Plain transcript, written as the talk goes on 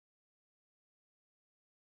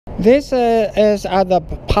This is at the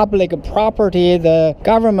public property. The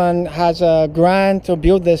government has a grant to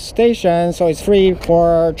build this station, so it's free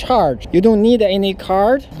for charge. You don't need any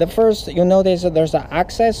card. The first, you notice there's an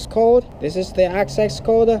access code. This is the access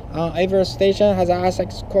code. Every station has an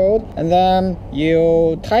access code. And then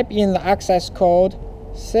you type in the access code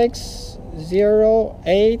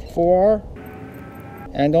 6084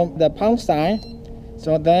 and the pound sign.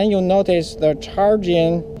 So then you notice the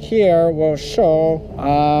charging here will show,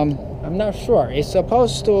 I'm not sure. It's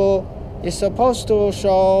supposed to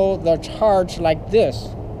show the charge like this.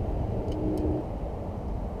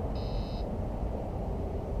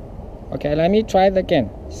 Okay, let me try it again.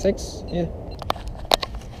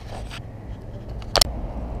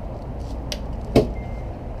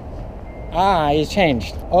 It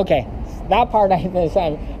changed. Okay, that part I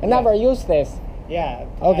understand. I never used this. Yeah.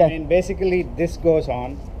 Okay. I mean, basically this goes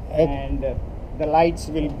on, and the lights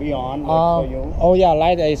will be on for you. Oh yeah,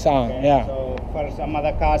 light is on. Okay. Yeah. So for some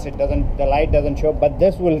other cars, the light doesn't show, but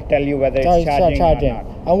this will tell you whether it's charging or not.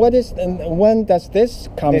 And when does this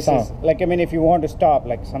come on? This is like, I mean, if you want to stop,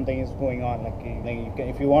 like something is going on, like you can,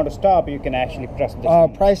 if you want to stop, you can actually press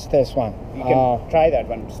this. Press this one. You can try that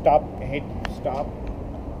one. Stop. Hit stop.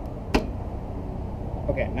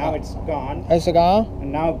 Okay, now it's gone. It's gone?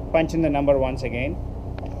 And now punch in the number once again.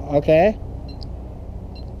 Okay.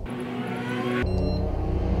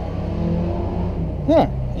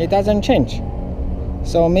 It doesn't change.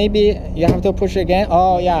 So maybe you have to push again.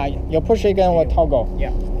 Oh yeah, you push again will toggle.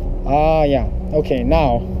 Yeah. Oh yeah. Okay,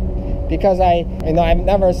 now. Because I've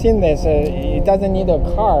never seen this. It doesn't need a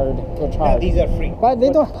card to charge. No, these are free. But they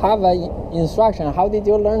don't have an instruction. How did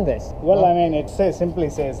you learn this? Well, I mean, it simply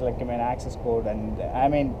says like, I mean, access code, and I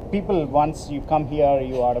mean, people, once you come here,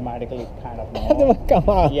 you automatically kind of know. Come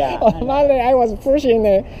on. Yeah. I was pushing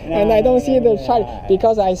it, and I don't see the charge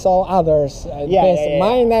because I saw others.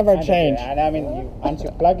 Mine never changed. And I mean, once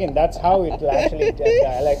you plug in, that's how it actually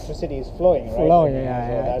the electricity is flowing, right? Flowing,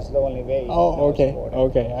 so that's the only way. Okay.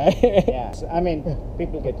 Yeah, so, I mean,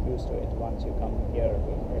 people get used to it once you come here a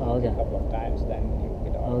couple of times, then you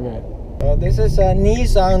get on. Okay. So this is a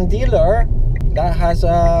Nissan dealer that has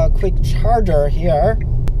a quick charger here.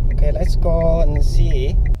 Okay, let's go and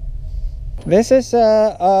see. This is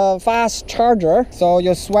a fast charger, so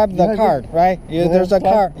you swipe the card, right? There's a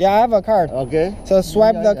card. Yeah, I have a card. Okay. So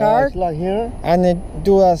swipe the card like here, and then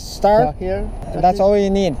do a start. Here. That's all you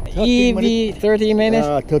need. 30 minutes. 30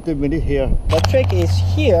 minutes here. The trick is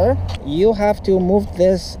here. You have to move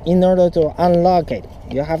this in order to unlock it.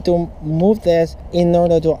 You have to move this in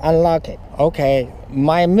order to unlock it. Okay,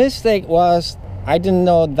 my mistake was I didn't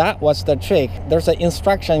know that was the trick. There's an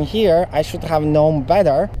instruction here. I should have known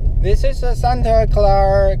better. This is a Santa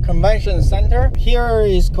Clara Convention Center. Here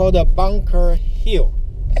is called a Bunker Hill.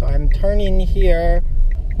 So I'm turning here,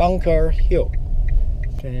 Bunker Hill.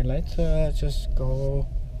 Okay, let's just go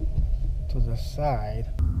to the side.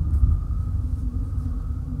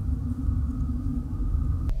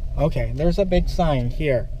 Okay, there's a big sign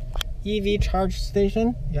here. EV charge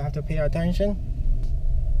station, you have to pay attention.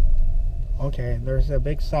 Okay, there's a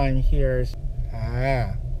big sign here.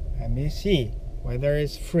 Let me see whether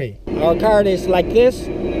it's free. Our card is like this.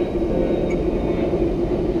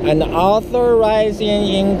 And authorizing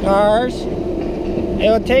in cars. It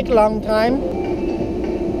will take a long time.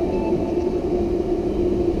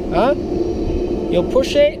 You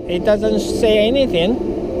push it, it doesn't say anything.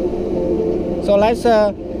 So let's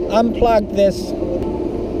unplug this.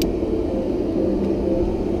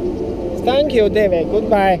 Thank you, David.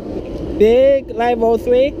 Goodbye. Big level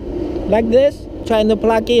 3, like this. Trying to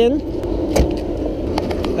plug in.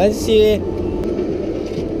 Let's see.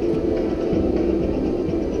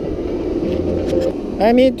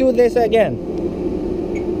 Let me do this again.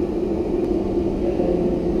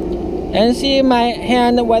 And see my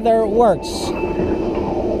hand whether it works.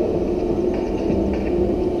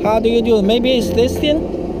 How do you do it? Maybe it's this thing?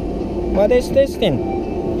 What is this thing?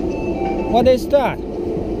 What is that?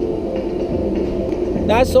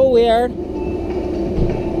 That's so weird.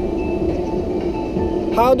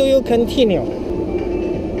 How do you continue?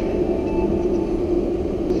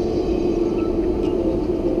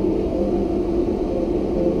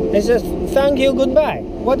 It says thank you, goodbye.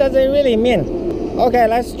 What does it really mean? Okay,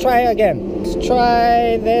 let's try again. Let's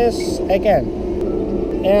try this again.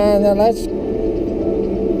 And let's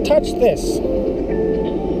touch this.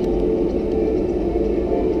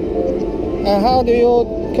 And how do you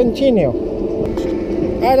continue?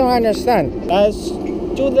 I don't understand. Let's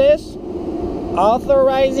do this.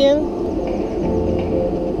 Authorizing.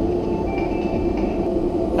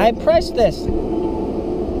 I press this.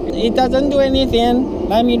 It doesn't do anything.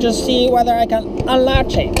 Let me just see whether I can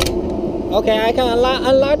unlatch it. Okay, I can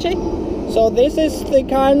unlatch it. So this is the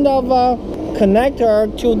kind of connector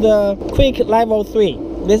to the quick level 3.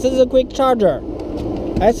 This is a quick charger.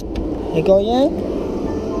 Let's go in.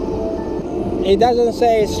 It doesn't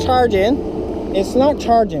say it's charging. It's not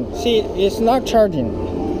charging. See, it's not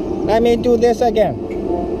charging. Let me do this again.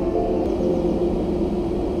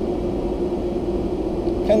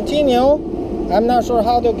 Continue. I'm not sure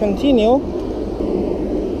how to continue.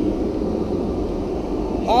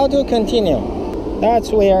 How to continue?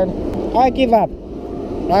 That's weird. I give up.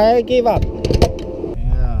 I give up.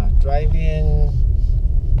 Yeah, driving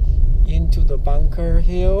into the Bunker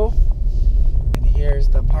Hill. And here's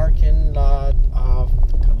the parking lot of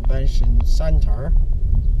Convention Center.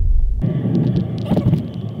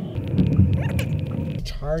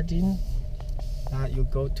 Charging that you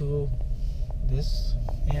go to this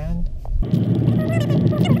end.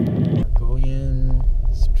 Going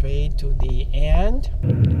straight to the end.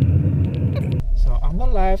 So on the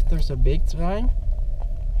left there's a big sign.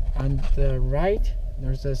 On the right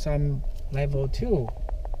there's some level 2.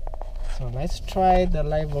 So let's try the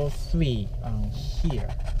level 3 on here.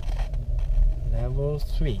 Level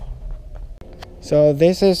 3. So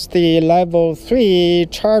this is the level 3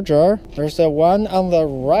 charger. There's a one on the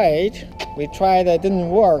right. We tried, it didn't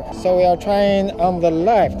work. So we are trying on the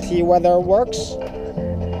left, see whether it works.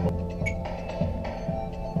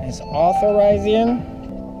 It's authorizing.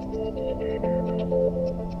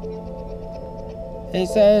 It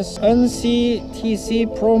says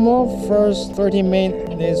NCTC promo, first 30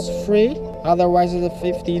 minutes is free, otherwise it's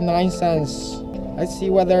 59 cents. Let's see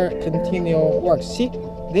whether continue works. See,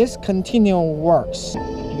 this continue works.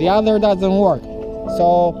 The other doesn't work.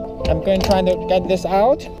 So I'm going to try to get this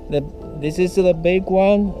out. This is the big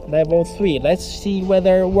one, level 3. Let's see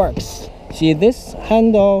whether it works. See this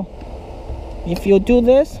handle, if you do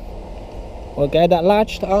this, we'll get that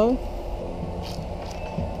latched on.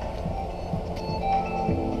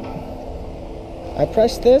 I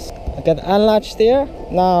press this, I get unlatched there.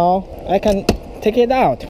 Now I can take it out.